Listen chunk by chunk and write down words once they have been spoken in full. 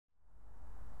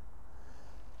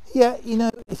Yeah, you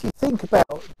know, if you think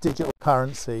about digital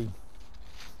currency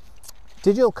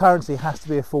has to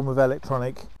be a form of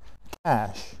electronic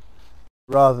cash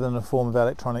rather than a form of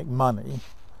electronic money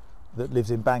that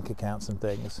lives in bank accounts and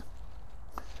things.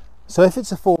 So if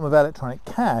it's a form of electronic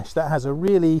cash, that has a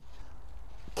really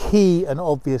key and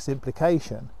obvious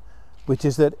implication, which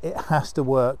is that it has to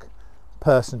work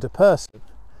person to person.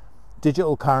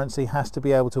 Digital currency has to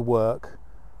be able to work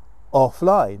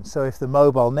offline. So if the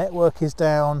mobile network is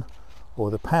down or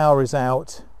the power is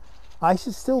out, I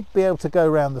should still be able to go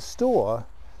around the store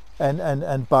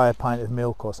and buy a pint of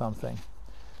milk or something.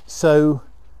 So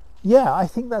yeah, I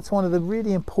think that's one of the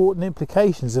really important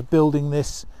implications of building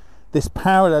this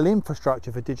parallel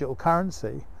infrastructure for digital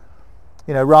currency,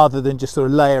 you know, rather than just sort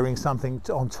of layering something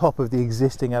on top of the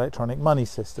existing electronic money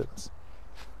systems.